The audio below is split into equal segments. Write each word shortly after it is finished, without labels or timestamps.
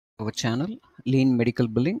Our channel, Lean Medical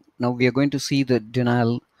Billing. Now we are going to see the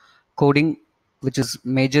denial coding, which is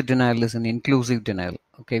major denial is an inclusive denial.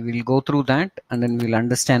 Okay, we'll go through that and then we'll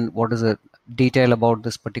understand what is the detail about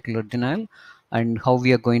this particular denial and how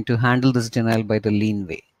we are going to handle this denial by the lean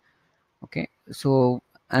way. Okay, so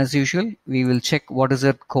as usual, we will check what is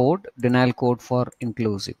the code, denial code for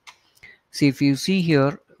inclusive. See, if you see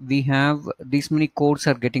here, we have these many codes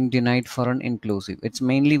are getting denied for an inclusive. It's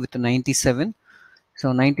mainly with 97.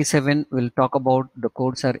 So 97 will talk about the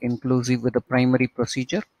codes are inclusive with the primary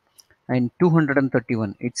procedure, and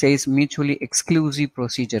 231 it says mutually exclusive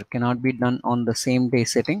procedure cannot be done on the same day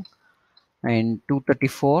setting, and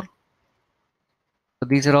 234. So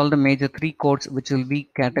these are all the major three codes which will be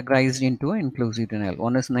categorized into an inclusive denial.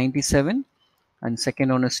 One is 97 and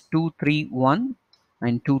second one is 231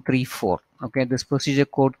 and 234. Okay, this procedure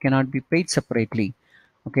code cannot be paid separately.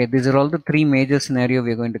 Okay, these are all the three major scenario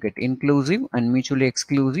we are going to get: inclusive and mutually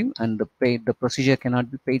exclusive, and the procedure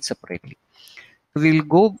cannot be paid separately. So we will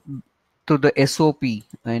go to the SOP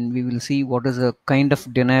and we will see what is the kind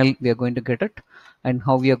of denial we are going to get it and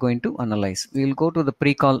how we are going to analyze. We will go to the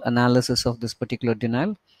pre-call analysis of this particular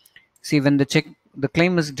denial. See, when the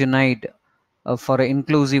claim is denied for an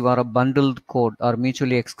inclusive or a bundled code or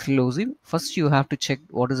mutually exclusive, first you have to check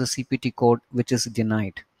what is the CPT code which is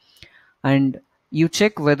denied, and you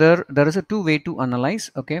check whether there is a two-way to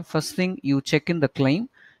analyze. Okay, first thing you check in the claim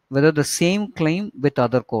whether the same claim with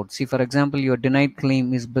other codes. See, for example, your denied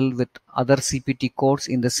claim is billed with other CPT codes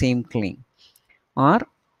in the same claim, or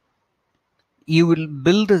you will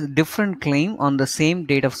build a different claim on the same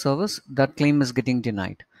date of service, that claim is getting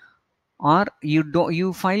denied. Or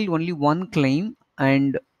you file only one claim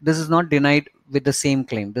and this is not denied with the same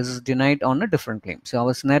claim, this is denied on a different claim. So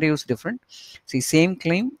our scenario is different. See, same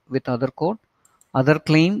claim with other code, other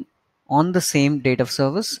claim on the same date of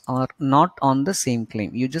service, or not on the same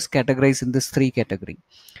claim. You just categorize in this three category.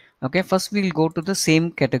 Okay, first we'll go to the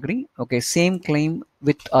same category. Okay, same claim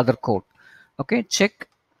with other code. Okay, check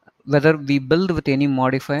whether we build with any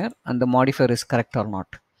modifier and the modifier is correct or not.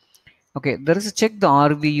 Okay, there is a check the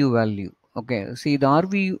RVU value. Okay, see, the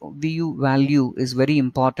RVU value is very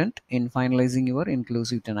important in finalizing your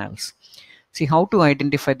inclusive denials. See, how to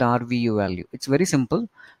identify the RVU value? It's very simple.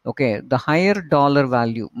 Okay, the higher dollar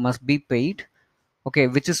value must be paid, okay,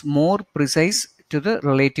 which is more precise to the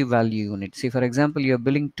relative value unit. See, for example, you're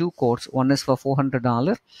billing two codes, one is for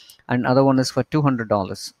 $400 and other one is for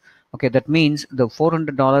 $200. Okay, that means the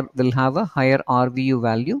 $400 will have a higher RVU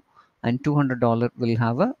value and $200 will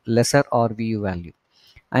have a lesser RVU value.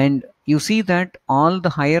 And you see that all the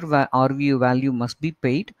higher RVU value must be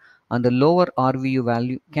paid and the lower RVU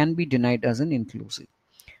value can be denied as an inclusive.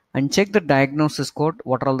 And check the diagnosis code,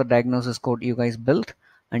 what are all the diagnosis code you guys built,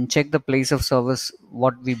 and check the place of service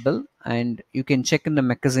what we build, and you can check in the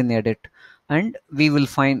magazine edit, and we'll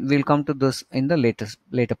come to this in the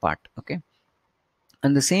later part. Okay,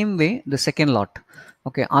 and the same way the second lot.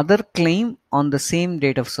 Okay, other claim on the same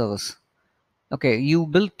date of service. Okay, you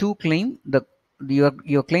build two claim,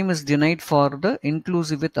 your claim is denied for the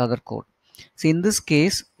inclusive with other code. See, in this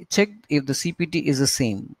case, check if the CPT is the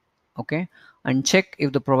same. Okay, and check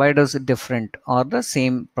if the provider is different or the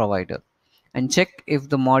same provider, and check if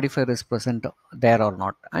the modifier is present there or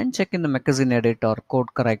not, and check in the magazine edit or code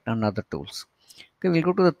correct and other tools. Okay, we'll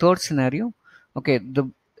go to the third scenario. Okay,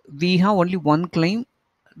 we have only one claim,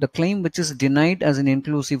 the claim which is denied as an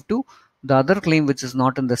inclusive to the other claim which is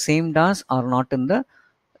not in the same DAS or not in the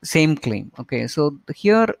same claim. Okay, so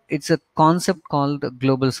here it's a concept called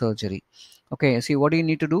global surgery. Okay, see, what do you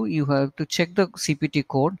need to do? You have to check the CPT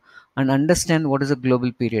code and understand what is a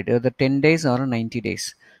global period, either 10 days or 90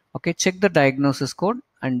 days. Okay, check the diagnosis code,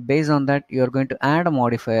 and based on that you are going to add a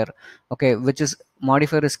modifier, okay, which is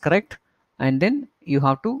modifier is correct, and then you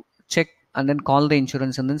have to check and then call the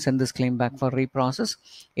insurance and then send this claim back for reprocess.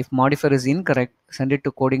 If modifier is incorrect, send it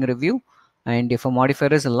to coding review, and if a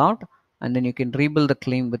modifier is allowed, and then you can rebuild the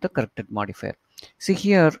claim with the corrected modifier. See,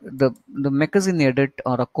 here the magazine edit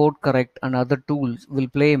or a code correct and other tools will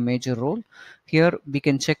play a major role. Here we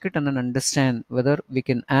can check it and then understand whether we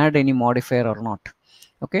can add any modifier or not.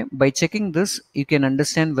 Okay, by checking this you can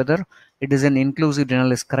understand whether it is an inclusive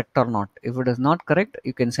denial is correct or not. If it is not correct,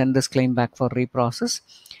 you can send this claim back for reprocess.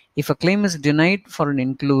 If a claim is denied for an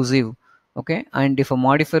inclusive, okay, and if a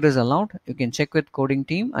modifier is allowed, you can check with coding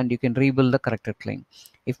team and you can rebuild the corrected claim.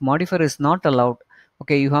 If modifier is not allowed,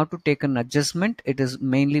 okay, you have to take an adjustment. It is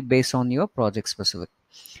mainly based on your project specific.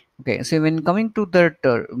 Okay, so when coming to that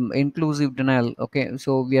inclusive denial, okay,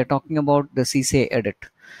 so we are talking about the CCI edit.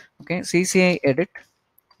 Okay, CCI edit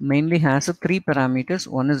mainly has three parameters.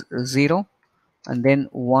 One is 0, and then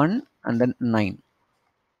 1, and then 9.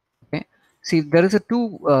 See, there is a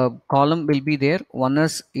two column will be there. One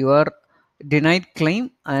is your denied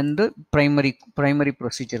claim and the primary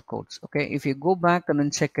procedure codes. Okay, if you go back and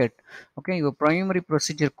then check it, okay, your primary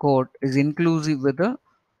procedure code is inclusive with the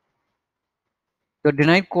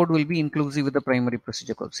denied code will be inclusive with the primary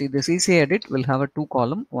procedure code. See, the CCA edit will have a two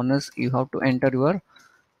column. One is you have to enter your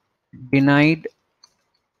denied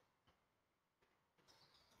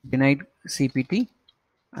CPT,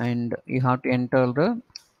 and you have to enter the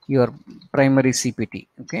your primary CPT.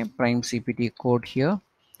 Okay, prime CPT code here,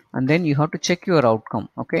 and then you have to check your outcome.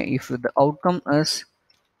 Okay, if the outcome is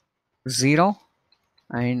 0,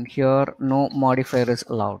 and here no modifier is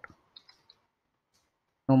allowed.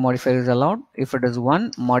 No modifier is allowed. If it is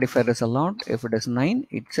 1, modifier is allowed. If it is 9,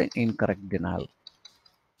 it's an incorrect denial.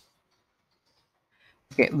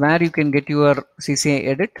 Okay, where you can get your CCI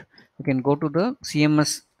edit, you can go to the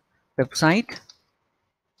CMS website.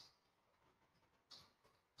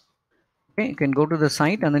 Okay, you can go to the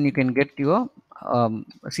site and then you can get your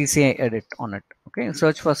CCI edit on it. Okay,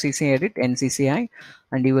 search for CCI edit NCCI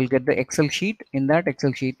and you will get the Excel sheet. In that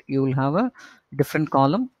Excel sheet you will have a different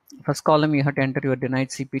column. First column you have to enter your denied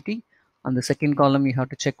CPT, and the second column you have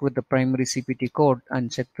to check with the primary CPT code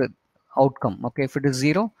and check the outcome. Okay, if it is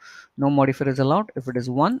 0, no modifier is allowed. If it is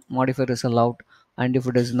 1, modifier is allowed, and if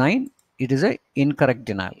it is 9, it is a incorrect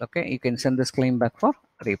denial. Okay, you can send this claim back for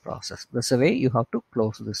reprocess. That's the way you have to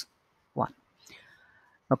close this one.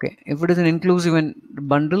 Okay, if it is an inclusive and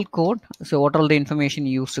bundle code, so what all the information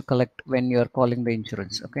you use to collect when you are calling the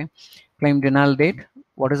insurance? Okay, claim denial date,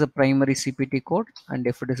 what is the primary CPT code, and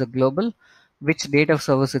if it is a global, which date of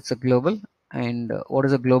service it's a global, and what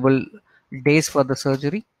is the global days for the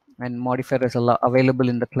surgery, and modifier is available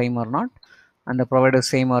in the claim or not, and the provider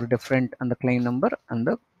same or different, and the claim number and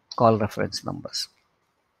the call reference numbers.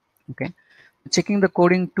 Okay, checking the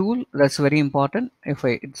coding tool, that's very important. If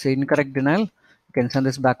it's incorrect denial, you can send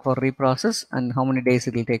this back for reprocess, and how many days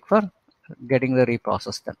it will take for getting the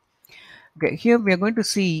reprocess done. Okay, here we are going to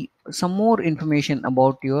see some more information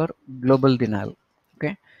about your global denial.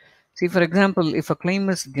 Okay, see, for example, if a claim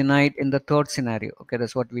is denied in the third scenario, okay,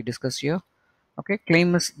 that's what we discussed here. Okay,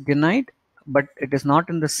 claim is denied, but it is not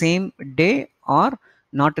in the same day or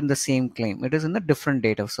not in the same claim. It is in a different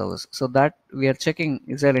date of service. So that we are checking,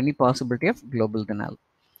 is there any possibility of global denial?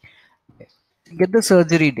 Get the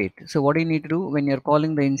surgery date. So what do you need to do when you're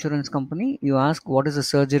calling the insurance company? You ask what is the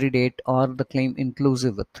surgery date or the claim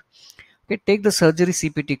inclusive with. Okay, take the surgery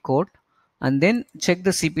CPT code and then check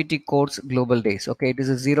the CPT code's global days. Okay, it is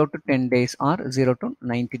a 0 to 10 days or 0 to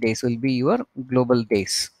 90 days will be your global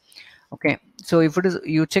days. Okay, so if it is,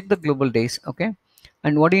 you check the global days. Okay,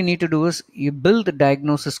 and what you need to do is you build the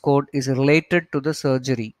diagnosis code is related to the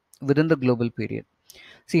surgery within the global period.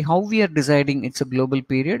 See, how we are deciding it's a global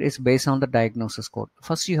period is based on the diagnosis code.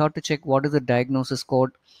 First you have to check what is the diagnosis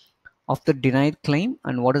code of the denied claim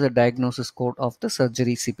and what is the diagnosis code of the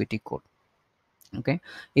surgery CPT code. Okay,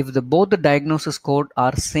 if the both the diagnosis code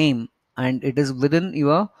are same and it is within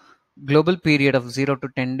your global period of 0 to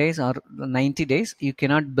 10 days or 90 days, you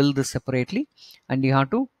cannot build this separately, and you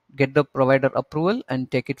have to get the provider approval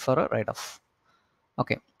and take it for a write-off.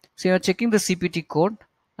 Okay, so you are checking the CPT code,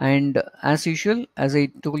 and as usual, as I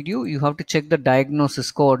told you, you have to check the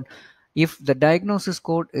diagnosis code. If the diagnosis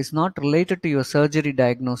code is not related to your surgery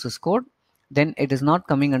diagnosis code, then it is not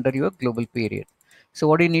coming under your global period. So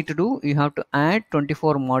what do you need to do? You have to add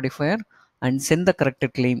 24 modifier and send the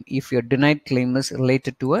corrected claim if your denied claim is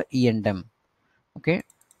related to a E&M. Okay,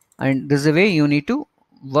 and this is the way you need to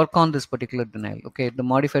work on this particular denial. Okay, the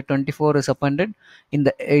modifier 24 is appended in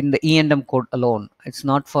the E&M code alone. It's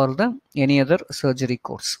not for the any other surgery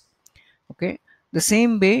codes. Okay, the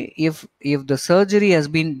same way, if the surgery has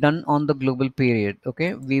been done on the global period,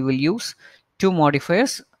 okay, we will use two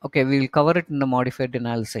modifiers. Okay, we will cover it in the modifier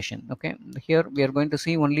denial session. Okay, here we are going to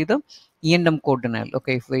see only the E&M code denial.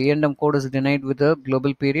 Okay, if the E&M code is denied with the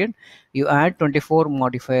global period, you add 24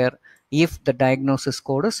 modifier if the diagnosis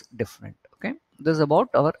code is different. Okay, this is about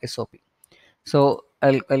our SOP. So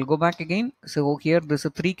I'll go back again. So here there's a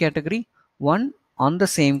three category. One, on the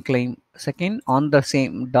same claim. Second, on the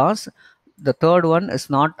same DOS. The third one is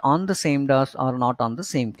not on the same DOS or not on the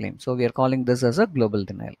same claim. So we are calling this as a global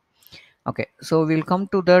denial. Okay, so we'll come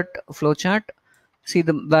to that flowchart. See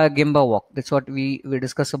the Gemba walk. That's what we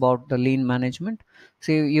discuss about the lean management.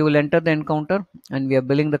 So you will enter the encounter and we are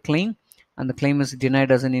billing the claim, and the claim is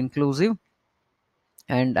denied as an inclusive.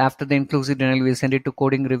 And after the inclusive denial, we'll send it to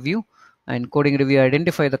coding review, and coding review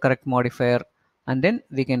identify the correct modifier, and then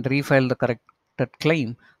we can refile the corrected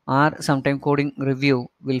claim. Or sometime coding review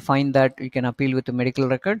will find that you can appeal with the medical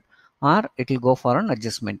record, or it will go for an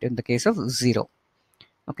adjustment in the case of 0.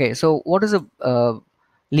 Okay, so what is a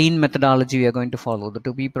lean methodology we are going to follow? The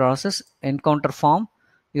to be process encounter form.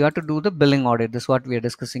 You have to do the billing audit. This is what we are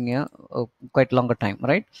discussing here quite longer time,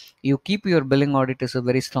 right? You keep your billing audit as a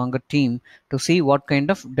very stronger team to see what kind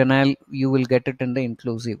of denial you will get it in the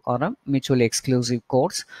inclusive or a mutually exclusive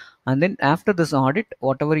codes. And then after this audit,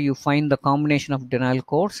 whatever you find the combination of denial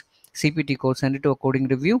codes, CPT code, send it to a coding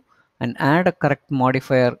review and add a correct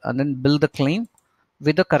modifier and then build the claim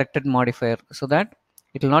with the corrected modifier so that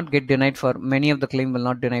it will not get denied for many of the claim will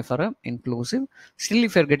not deny for a inclusive. Still,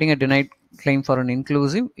 if you're getting a denied claim for an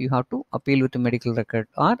inclusive, you have to appeal with the medical record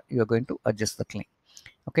or you are going to adjust the claim.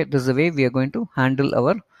 Okay, this is the way we are going to handle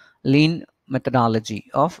our lean methodology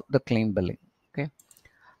of the claim billing. Okay,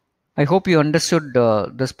 I hope you understood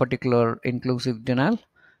this particular inclusive denial.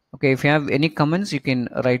 Okay, if you have any comments, you can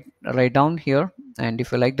write down here, and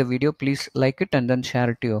if you like the video, please like it and then share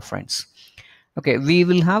it to your friends. Okay, we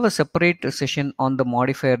will have a separate session on the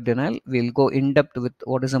modifier denial. We'll go in depth with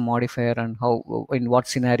what is a modifier and how, in what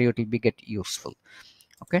scenario it will be get useful.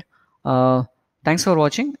 Okay, thanks for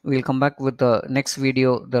watching. We'll come back with the next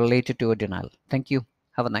video related to a denial. Thank you.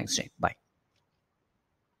 Have a nice day. Bye.